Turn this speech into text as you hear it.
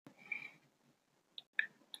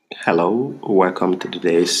Hello, welcome to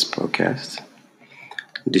today's podcast.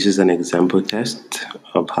 This is an example test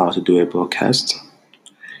of how to do a podcast.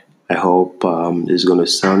 I hope it's going to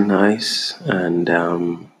sound nice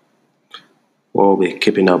and we'll be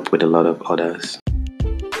keeping up with a lot of others.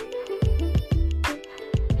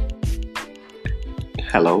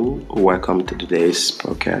 Hello, welcome to today's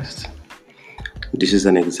podcast. This is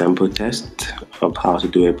an example test of how to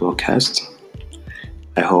do a podcast.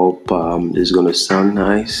 I hope it's going to sound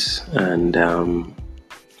nice and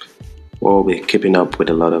we'll be keeping up with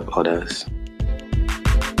a lot of others.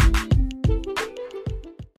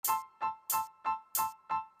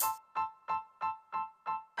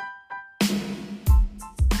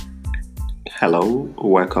 Hello,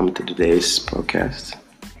 welcome to today's podcast.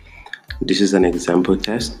 This is an example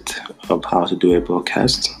test of how to do a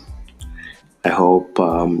podcast. I hope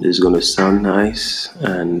it's going to sound nice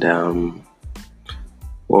and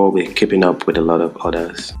we'll be keeping up with a lot of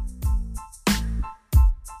others.